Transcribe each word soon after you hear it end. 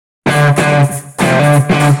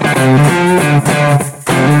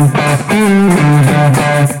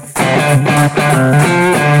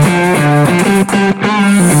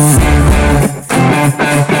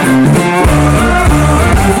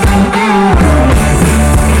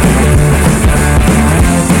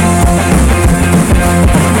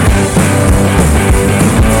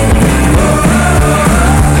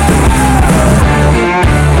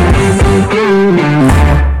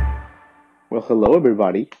Well, hello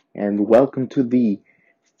everybody, and welcome to the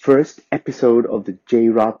first episode of the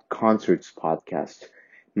jrodconcerts podcast.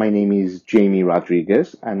 My name is Jaime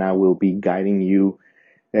Rodriguez, and I will be guiding you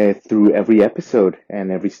through every episode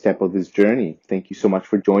and every step of this journey. Thank you so much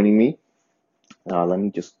for joining me. Let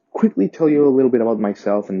me just quickly tell you a little bit about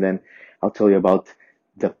myself, and then I'll tell you about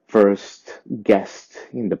the first guest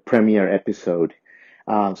in the premiere episode.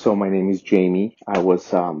 So my name is Jaime. I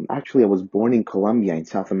was born in Colombia in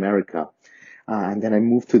South America. And then I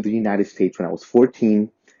moved to the United States when I was 14,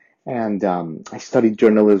 and I studied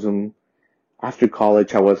journalism. After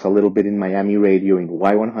college, I was a little bit in Miami radio in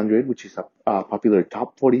Y100, which is a popular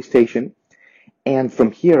top 40 station. And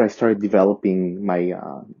from here, I started developing my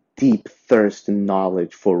deep thirst and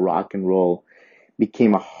knowledge for rock and roll.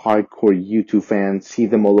 Became a hardcore U2 fan, see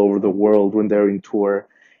them all over the world when they're in tour,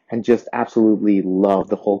 and just absolutely love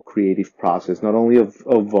the whole creative process, not only of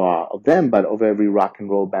them, but of every rock and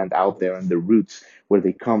roll band out there and the roots, where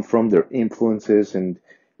they come from, their influences, and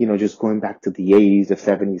just going back to the 80s, the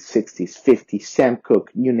 70s, 60s, 50s, Sam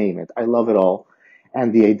Cooke, you name it. I love it all.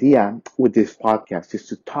 And the idea with this podcast is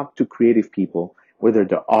to talk to creative people, whether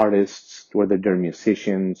they're artists, whether they're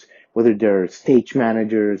musicians, whether they're stage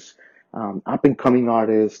managers, up and coming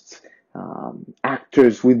artists,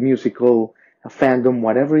 actors with musical fandom,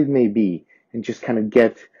 whatever it may be, and just kind of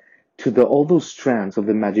get to all those strands of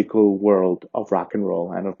the magical world of rock and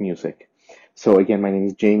roll and of music. So again, my name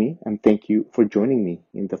is Jaime, and thank you for joining me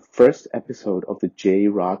in the first episode of the J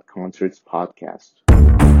Rod Concerts podcast.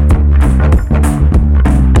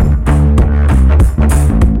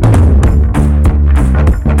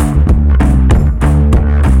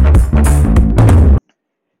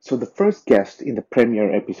 So the first guest in the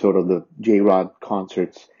premiere episode of the J-Rod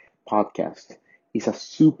Concerts podcast is a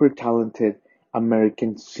super talented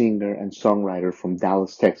American singer and songwriter from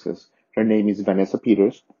Dallas, Texas. Her name is Vanessa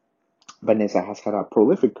Peters. Vanessa has had a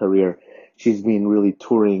prolific career. She's been really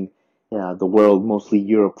touring the world, mostly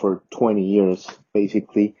Europe, for 20 years,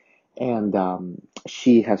 basically. And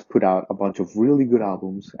she has put out a bunch of really good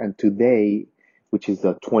albums. And today, which is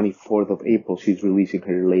the 24th of April, she's releasing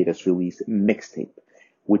her latest release, Mixtape,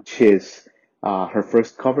 which is her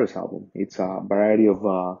first covers album. It's a variety of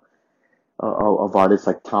artists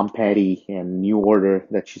like Tom Petty and New Order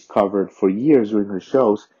that she's covered for years during her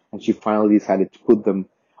shows, and she finally decided to put them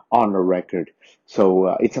on a record.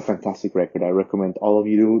 So it's a fantastic record. I recommend all of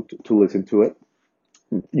you to listen to it.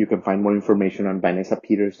 You can find more information on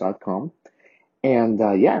vanessapeters.com. And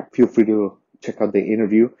feel free to check out the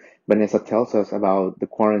interview. Vanessa tells us about the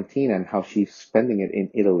quarantine and how she's spending it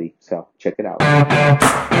in Italy. So check it out.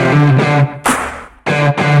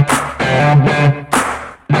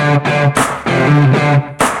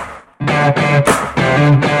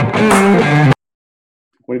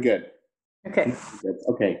 We're good. Okay.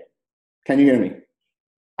 Okay. Can you hear me?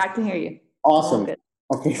 I can hear you. Awesome.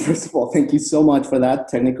 Okay, first of all, thank you so much for that.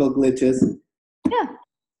 Technical glitches. Yeah.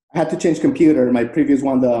 I had to change computer. My previous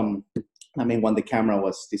one, when the camera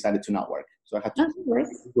decided to not work. So I had to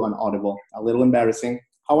do an audible. A little embarrassing.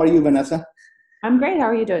 How are you, Vanessa? I'm great. How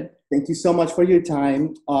are you doing? Thank you so much for your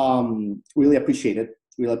time. Really appreciate it.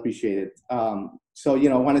 I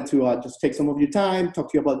wanted to just take some of your time,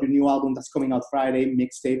 talk to you about your new album that's coming out Friday,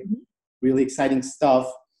 Mixtape. Mm-hmm. Really exciting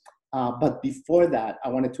stuff. But before that, I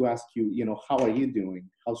wanted to ask you, how are you doing?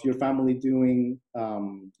 How's your family doing?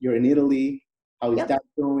 You're in Italy. How is that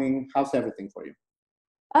going? How's everything for you?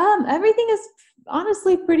 Everything is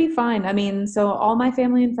honestly pretty fine. I mean, so all my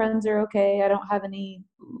family and friends are okay. I don't have any,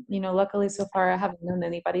 luckily so far I haven't known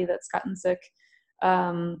anybody that's gotten sick.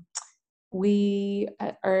 We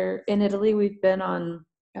are in Italy. We've been on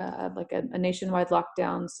a nationwide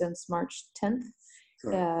lockdown since March 10th.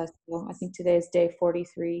 Sure. So I think today is day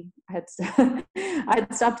 43. I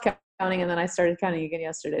had stopped counting and then I started counting again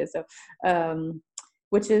yesterday. So,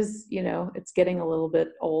 which is, it's getting a little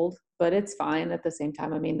bit old, but it's fine at the same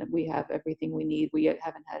time. I mean, we have everything we need. We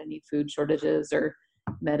haven't had any food shortages or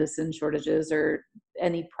medicine shortages or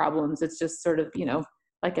any problems. It's just sort of,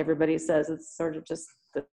 like everybody says, it's sort of just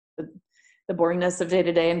the boringness of day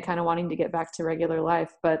to day and kind of wanting to get back to regular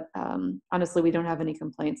life. But honestly, we don't have any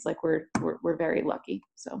complaints. Like we're very lucky.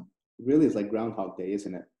 So really, it's like Groundhog Day,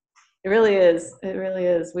 isn't it? It really is. It really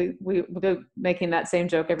is. We're making that same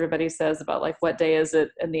joke everybody says about like, what day is it?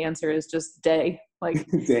 And the answer is just day. Like,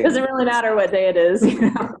 it doesn't really matter what day it is.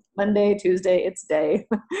 Monday, Tuesday, it's day.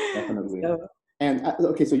 Definitely. So, And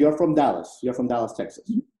okay, so you're from Dallas. You're from Dallas, Texas.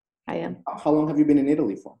 I am. How long have you been in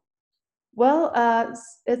Italy for? Well,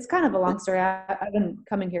 it's kind of a long story. I've been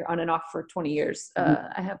coming here on and off for 20 years.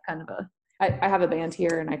 I have kind of I have a band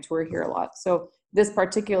here and I tour here a lot. So this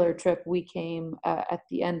particular trip, we came at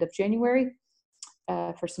the end of January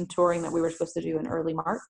for some touring that we were supposed to do in early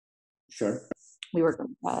March. Sure. We were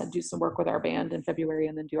going to do some work with our band in February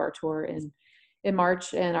and then do our tour in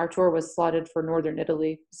March. And our tour was slotted for northern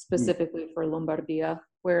Italy, specifically for Lombardia,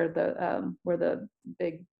 where the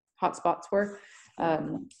big hotspots were.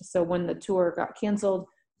 So when the tour got canceled,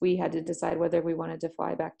 we had to decide whether we wanted to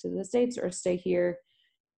fly back to the States or stay here.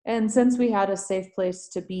 And since we had a safe place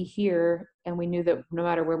to be here, and we knew that no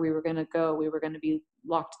matter where we were going to go, we were going to be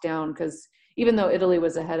locked down, because even though Italy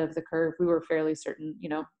was ahead of the curve, we were fairly certain,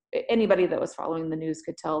 anybody that was following the news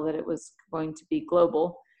could tell that it was going to be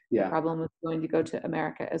global. Yeah. The problem was going to go to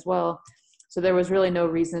America as well. So there was really no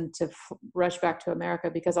reason to rush back to America,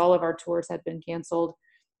 because all of our tours had been canceled.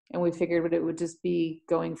 And we figured it would just be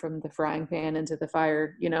going from the frying pan into the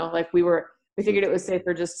fire, we figured it was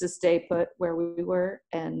safer just to stay put where we were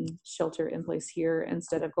and shelter in place here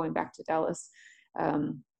instead of going back to Dallas.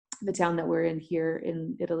 The town that we're in here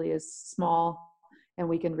in Italy is small, and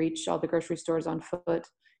we can reach all the grocery stores on foot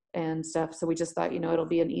and stuff. So we just thought, it'll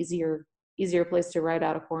be an easier place to ride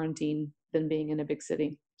out of quarantine than being in a big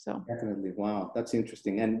city. So definitely. Wow, that's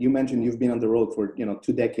interesting. And you mentioned you've been on the road for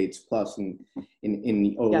 2 decades plus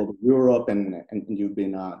in all over Europe, and you've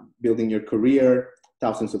been building your career,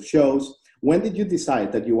 thousands of shows. When did you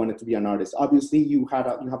decide that you wanted to be an artist? Obviously, you have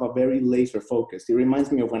a very laser focus. It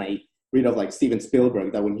reminds me of when I read of like Steven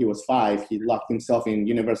Spielberg, that when he was 5, he locked himself in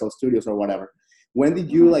Universal Studios or whatever. When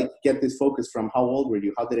did you get this focus from? How old were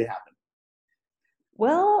you? How did it happen?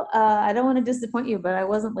 Well, I don't want to disappoint you, but I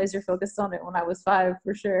wasn't laser focused on it when I was 5,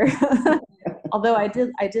 for sure. Although I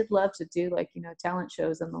did love to do talent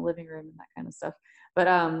shows in the living room and that kind of stuff. But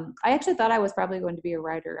I actually thought I was probably going to be a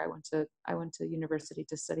writer. I went to university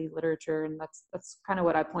to study literature, and that's kind of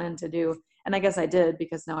what I planned to do. And I guess I did,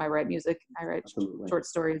 because now I write music. I write short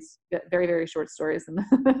stories, very, very short stories, and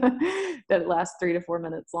that last 3 to 4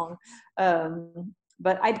 minutes long.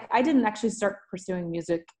 But I didn't actually start pursuing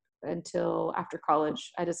music until after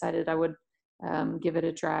college. I decided I would give it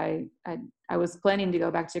a try. I was planning to go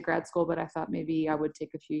back to grad school, but I thought maybe I would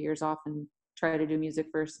take a few years off and try to do music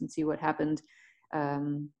first and see what happened.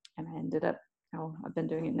 And I ended up, I've been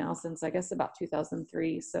doing it now since, I guess, about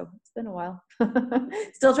 2003. So it's been a while.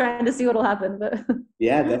 Still trying to see what'll happen. But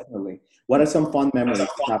yeah, definitely. What are some fond memories of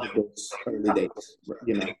those early days,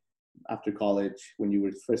 after college, when you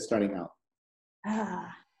were first starting out?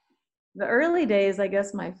 The early days, I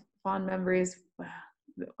guess my fond memories,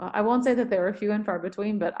 I won't say that they were few and far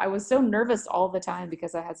between, but I was so nervous all the time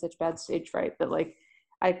because I had such bad stage fright that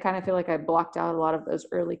I kind of feel like I blocked out a lot of those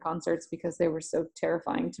early concerts because they were so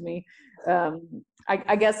terrifying to me.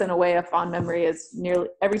 I guess in a way, a fond memory is nearly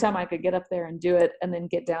every time I could get up there and do it and then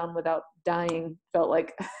get down without dying felt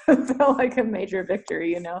like a major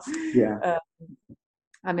victory, Yeah.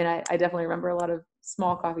 I mean, I definitely remember a lot of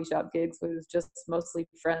small coffee shop gigs where it was just mostly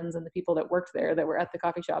friends and the people that worked there that were at the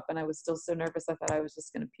coffee shop, and I was still so nervous I thought I was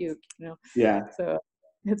just going to puke, Yeah. So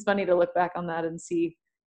it's funny to look back on that and see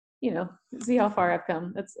how far I've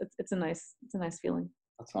come. It's a nice feeling.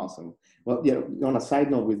 That's awesome. Well, on a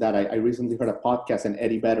side note with that, I recently heard a podcast, and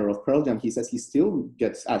Eddie Vedder of Pearl Jam, he says he still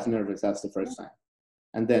gets as nervous as the first time.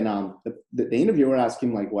 And then the interviewer asked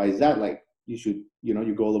him, why is that? You should,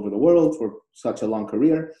 you go all over the world for such a long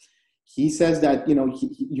career. He says that,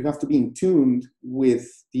 you have to be in tune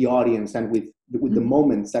with the audience and with the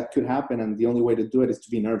moments that could happen. And the only way to do it is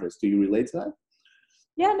to be nervous. Do you relate to that?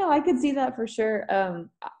 Yeah, no, I could see that for sure.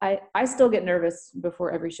 I still get nervous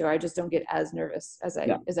before every show. I just don't get as nervous as I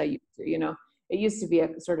used to, It used to be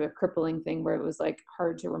a sort of a crippling thing where it was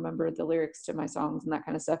hard to remember the lyrics to my songs and that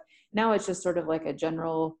kind of stuff. Now it's just sort of like a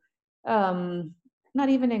general, not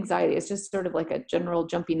even anxiety. It's just sort of like a general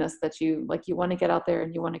jumpiness that you want to get out there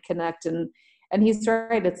and you want to connect. And he's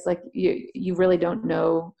right. It's you really don't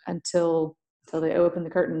know until they open the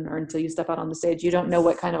curtain or until you step out on the stage. You don't know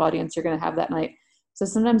what kind of audience you're going to have that night. So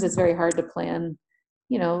sometimes it's very hard to plan,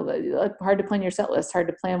 hard to plan your set list, hard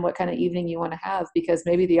to plan what kind of evening you want to have, because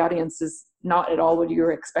maybe the audience is not at all what you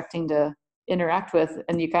were expecting to interact with.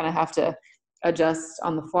 And you kind of have to adjust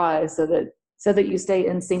on the fly so that you stay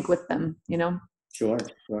in sync with them, Sure.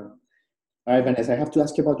 All right, Vanessa, I have to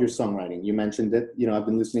ask you about your songwriting. You mentioned it. I've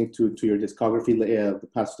been listening to your discography the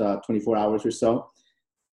past 24 hours or so.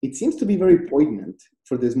 It seems to be very poignant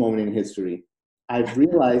for this moment in history. I've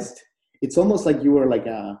realized it's almost like you were like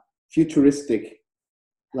a futuristic,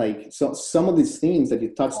 like so some of these themes that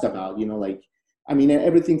you touched about, like I mean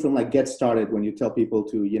everything from like get started when you tell people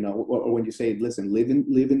to, or when you say, listen, live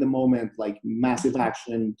in the moment, like massive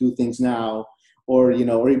action, do things now, or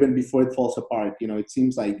or even before it falls apart.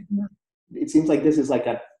 It seems like this is like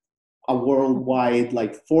a worldwide,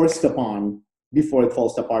 like forced upon before it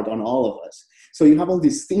falls apart on all of us. So you have all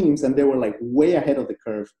these themes and they were like way ahead of the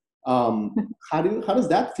curve. How does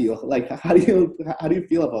that feel? Like how do you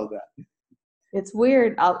feel about that? It's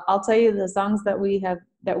weird. I'll tell you the songs that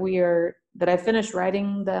I finished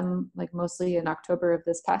writing them like mostly in October of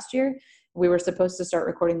this past year. We were supposed to start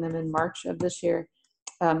recording them in March of this year.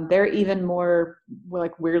 They're even more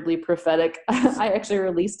like weirdly prophetic. I actually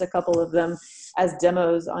released a couple of them as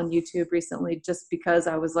demos on YouTube recently, just because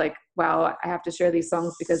I was like, wow, I have to share these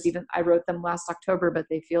songs because even I wrote them last October, but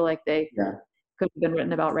they feel like they Yeah. could have been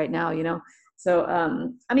written about right now. So,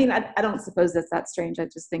 I mean, I don't suppose that's that strange. I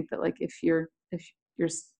just think that like if you're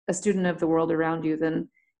a student of the world around you, then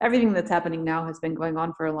everything that's happening now has been going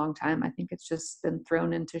on for a long time. I think it's just been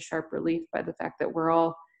thrown into sharp relief by the fact that we're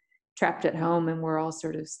all trapped at home and we're all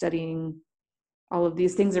sort of studying all of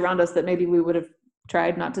these things around us that maybe we would have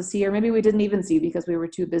tried not to see, or maybe we didn't even see because we were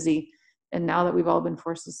too busy. And now that we've all been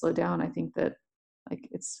forced to slow down, I think that like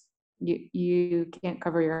it's you can't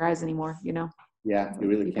cover your eyes anymore. Yeah, you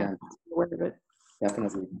really You have can. to be aware of it.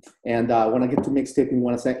 Definitely. And I want to get to mixtape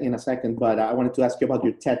in a second, but I wanted to ask you about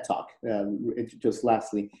your TED Talk. Just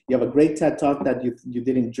lastly, you have a great TED Talk that you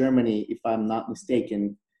did in Germany, if I'm not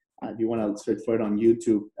mistaken. If you want to search for it on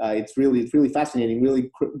YouTube, it's really fascinating,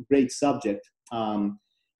 really great subject. That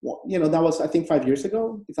was, I think, 5 years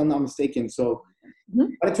ago, if I'm not mistaken. So Mhm.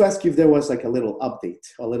 I wanted to ask you if there was like a little update,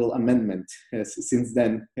 a little amendment since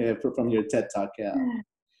then from your TED Talk. Yeah,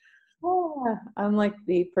 I'm like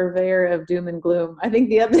the purveyor of doom and gloom. I think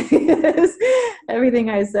the update is everything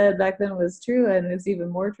I said back then was true, and it's even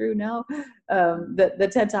more true now. The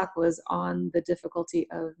TED Talk was on the difficulty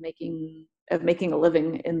of making a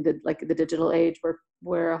living in the digital age,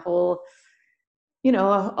 where a whole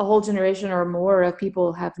generation or more of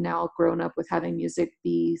people have now grown up with having music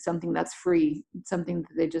be something that's free, something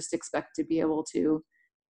that they just expect to be able to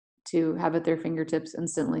have at their fingertips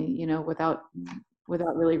instantly,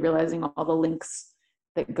 without really realizing all the links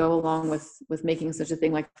that go along with making such a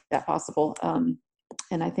thing like that possible.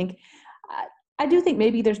 And I do think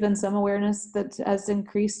maybe there's been some awareness that has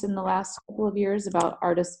increased in the last couple of years about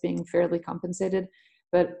artists being fairly compensated,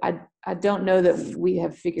 but I don't know that we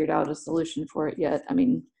have figured out a solution for it yet. I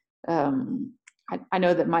mean, I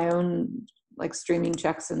know that my own like streaming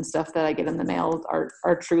checks and stuff that I get in the mail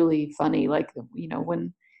are truly funny. Like,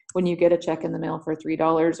 when you get a check in the mail for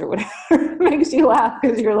 $3 or whatever, it makes you laugh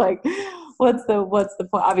because you're like, what's the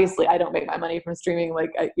point? Obviously, I don't make my money from streaming.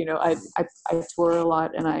 Like, I tour a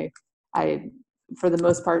lot, and I for the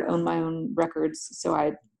most part own my own records, so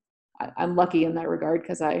I'm lucky in that regard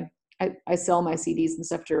because I sell my CDs and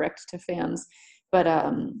stuff direct to fans, but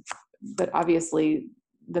obviously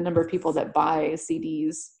the number of people that buy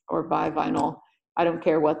CDs or buy vinyl, I don't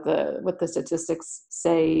care what the statistics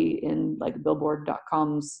say in like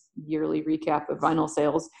Billboard.com's yearly recap of vinyl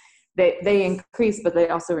sales. They increase, but they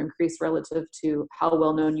also increase relative to how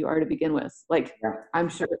well known you are to begin with. Like, Yeah. I'm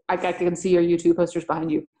sure I can see your U2 posters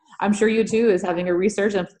behind you. I'm sure U2 is having a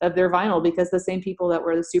resurgence of their vinyl because the same people that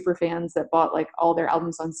were the super fans that bought like all their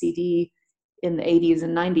albums on CD in the 80s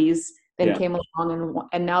and 90s then Yeah. came along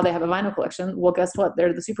and now they have a vinyl collection. Well, guess what?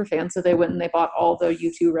 They're the super fans, so they went and they bought all the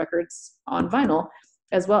U2 records on vinyl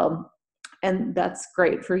as well. And that's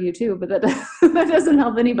great for you too, but that that doesn't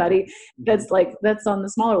help anybody that's on the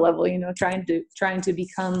smaller level, trying to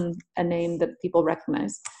become a name that people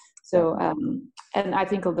recognize. So and I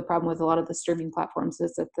think the problem with a lot of the streaming platforms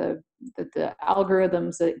is that the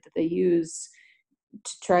algorithms that they use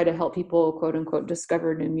to try to help people quote unquote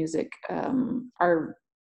discover new music are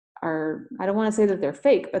I don't want to say that they're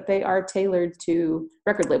fake, but they are tailored to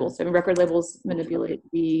record labels. I mean, record labels manipulate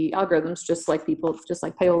the algorithms just like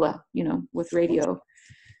Payola, with radio.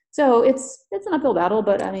 So it's an uphill battle,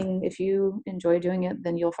 but I mean, if you enjoy doing it,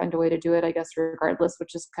 then you'll find a way to do it, I guess, regardless,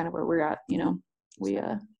 which is kind of where we're at.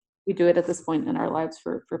 We do it at this point in our lives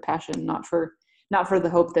for passion, not for the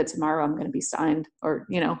hope that tomorrow I'm going to be signed or,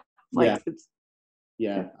 like Yeah.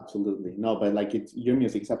 Yeah, absolutely. No, but like your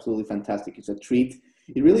music is absolutely fantastic. It's a treat.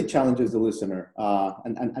 It really challenges the listener.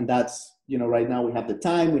 And that's, right now we have the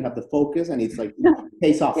time, we have the focus, and it's like it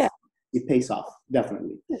pays off. yeah. it pays off,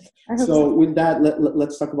 definitely. I hope So so. with that,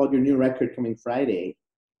 let's talk about your new record coming Friday,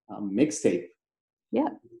 Mixtape. Yeah,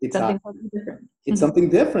 It's something totally different. it's something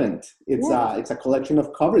different. Yeah. It's a collection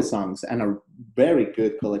of cover songs, and a very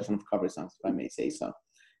good collection of cover songs, if I may say so.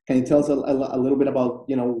 Can you tell us a little bit about,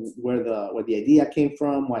 where the idea came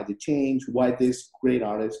from, why the change, why this great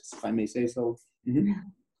artists, if I may say so? Mm-hmm.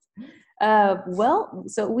 Well,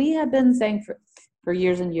 so we have been saying for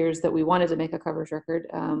years and years that we wanted to make a covers record.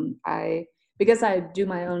 Because I do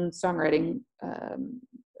my own songwriting,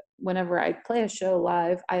 whenever I play a show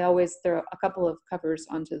live, I always throw a couple of covers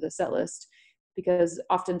onto the set list, because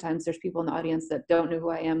oftentimes there's people in the audience that don't know who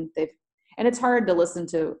I am. And it's hard to listen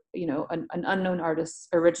to, an unknown artist's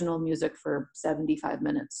original music for 75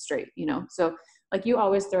 minutes straight, So like, you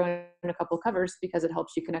always throw in a couple covers because it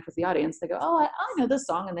helps you connect with the audience. They go, oh, I know this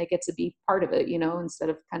song, and they get to be part of it, instead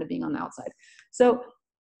of kind of being on the outside. So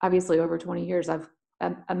obviously over 20 years, I've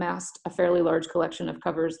amassed a fairly large collection of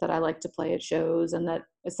covers that I like to play at shows, and that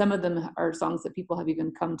some of them are songs that people have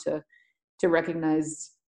even come to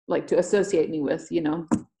recognize, like to associate me with,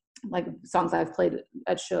 like songs I've played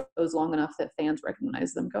at shows long enough that fans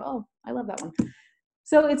recognize them, go, oh, I love that one.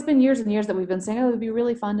 So it's been years and years that we've been saying, oh, it would be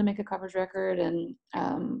really fun to make a covers record. And,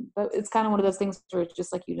 but it's kind of one of those things where it's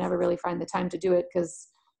just like, you never really find the time to do it, because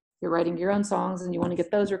you're writing your own songs and you want to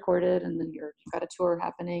get those recorded, and then you've got a tour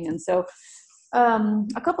happening. And so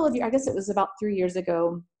a couple of years, I guess it was about 3 years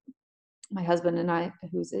ago, my husband and I,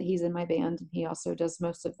 he's in my band, and he also does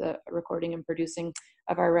most of the recording and producing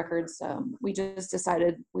of our records. We just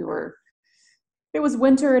decided it was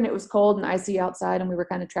winter and it was cold and icy outside, and we were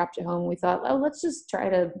kind of trapped at home. We thought, oh, let's just try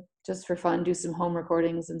to, just for fun, do some home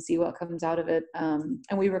recordings and see what comes out of it. And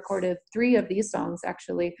we recorded 3 of these songs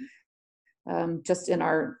actually, just in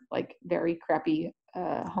our like very crappy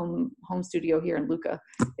home studio here in Lucca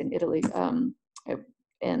in Italy.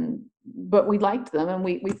 But we liked them, and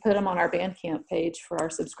we put them on our Bandcamp page for our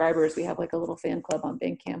subscribers. We have like a little fan club on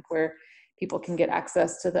Bandcamp where people can get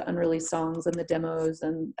access to the unreleased songs and the demos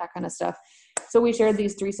and that kind of stuff. So we shared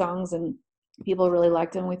these 3 songs, and people really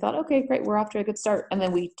liked them. We thought, okay, great, we're off to a good start. And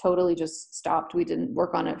then we totally just stopped. We didn't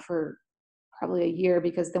work on it for probably a year,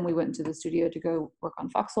 because then we went into the studio to go work on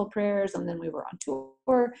Foxhole Prayers, and then we were on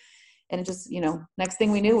tour. And it just, next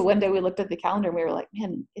thing we knew, one day we looked at the calendar and we were like,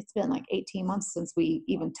 man, it's been like 18 months since we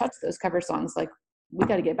even touched those cover songs. Like, we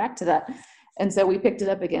got to get back to that. And so we picked it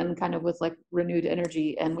up again, kind of with like renewed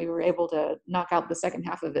energy, and we were able to knock out the second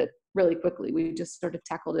half of it really quickly. We just sort of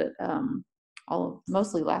tackled it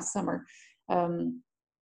mostly last summer. And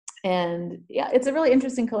yeah, it's a really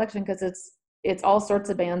interesting collection, because it's all sorts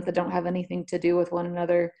of bands that don't have anything to do with one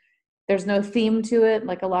another. There's no theme to it.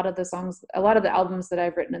 Like a lot of the albums that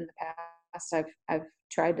I've written in the past, I've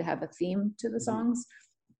tried to have a theme to the songs.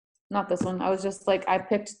 Not this one. I was just like, I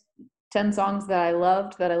picked 10 songs that I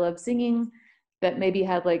loved singing, that maybe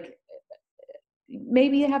had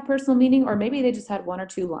maybe have personal meaning, or maybe they just had 1 or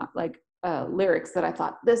 2 lyrics that I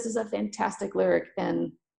thought, this is a fantastic lyric,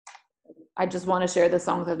 and I just want to share this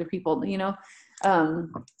song with other people,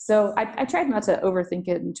 So I tried not to overthink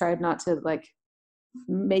it, and tried not to like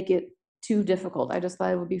make it too difficult. I just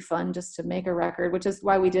thought it would be fun just to make a record, which is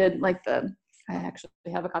why we did I actually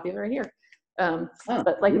have a copy of it right here.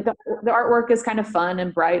 But like the artwork is kind of fun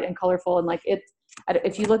and bright and colorful, and like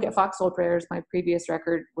if you look at Foxhole Prayers, my previous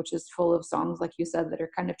record, which is full of songs, like you said, that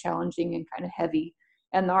are kind of challenging and kind of heavy,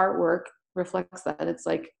 and the artwork reflects that. It's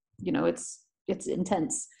like, it's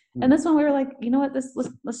intense. And this one we were like, you know what, let's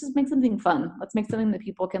just make something fun. Let's make something that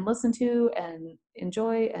people can listen to and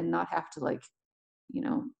enjoy, and not have to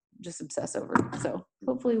just obsess over. So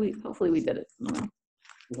hopefully we did it. Well,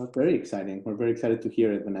 that's very exciting. We're very excited to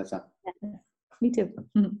hear it, Vanessa. Yeah, me too.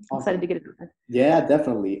 Awesome. Excited to get it done. Yeah,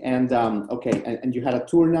 definitely. And okay, and you had a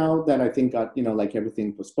tour now that I think got, like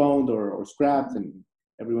everything postponed or scrapped, and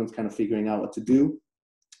everyone's kind of figuring out what to do.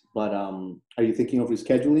 But are you thinking of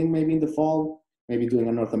rescheduling maybe in the fall? Maybe doing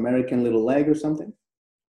a North American little leg or something?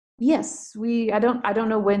 Yes, I don't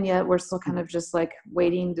know when yet. We're still kind of just like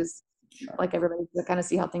waiting to, like everybody, to kind of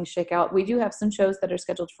see how things shake out. We do have some shows that are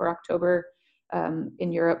scheduled for October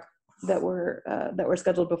in Europe that were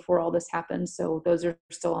scheduled before all this happened. So those are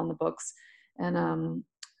still on the books. And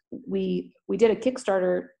we did a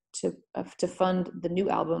Kickstarter to fund the new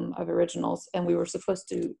album of originals, and we were supposed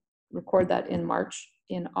to record that in March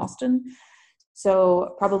in Austin.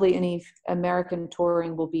 So probably any American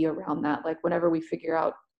touring will be around that. Like whenever we figure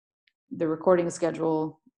out the recording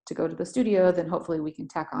schedule to go to the studio, then hopefully we can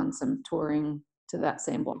tack on some touring to that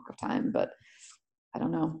same block of time. But I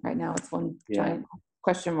don't know. Right now it's one giant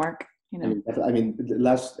question mark. you know.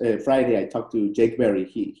 Last Friday I talked to Jake Berry.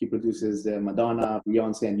 He produces Madonna,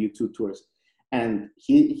 Beyonce, and U2 tours, and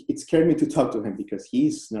it scared me to talk to him because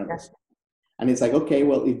he's nervous. Yeah. And it's like, okay,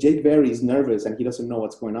 well, if Jake Berry is nervous and he doesn't know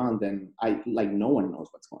what's going on, then no one knows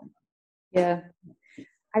what's going on. Yeah.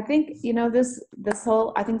 I think, this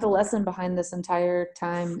whole, I think the lesson behind this entire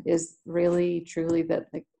time is really truly that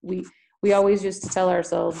like we always used to tell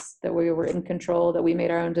ourselves that we were in control, that we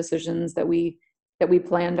made our own decisions, that we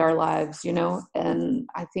planned our lives, and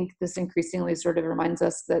I think this increasingly sort of reminds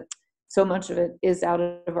us that so much of it is out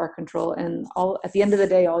of our control, and at the end of the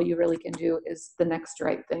day, all you really can do is the next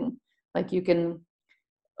right thing. Like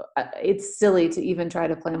it's silly to even try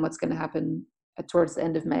to plan what's going to happen towards the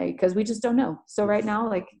end of May, because we just don't know. So right now,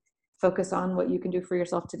 like, focus on what you can do for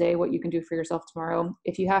yourself today, what you can do for yourself tomorrow.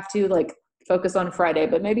 If you have to, like, focus on Friday,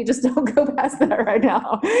 but maybe just don't go past that right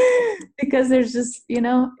now, because there's just,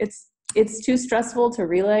 it's too stressful to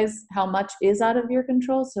realize how much is out of your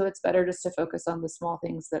control. So it's better just to focus on the small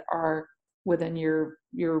things that are within your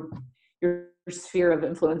sphere of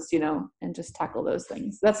influence, and just tackle those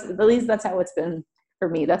things. That's, at least that's how it's been for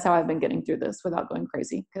me. That's how I've been getting through this without going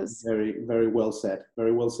crazy. Because very, very well said.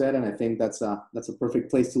 Very well said. And I think that's a perfect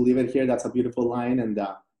place to leave it here. That's a beautiful line. And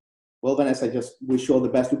well, Vanessa, I just wish you all the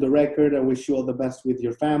best with the record. I wish you all the best with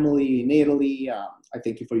your family in Italy. I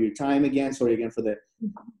thank you for your time again. Sorry again for the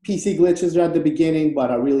PC glitches at the beginning, but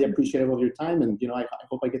I really appreciate all of your time. And I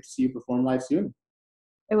hope I get to see you perform live soon.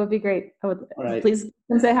 It would be great. I would. All right. Please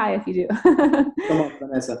come say hi if you do. Come on,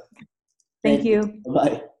 Vanessa. Thank you.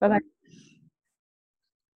 Bye. Bye-bye.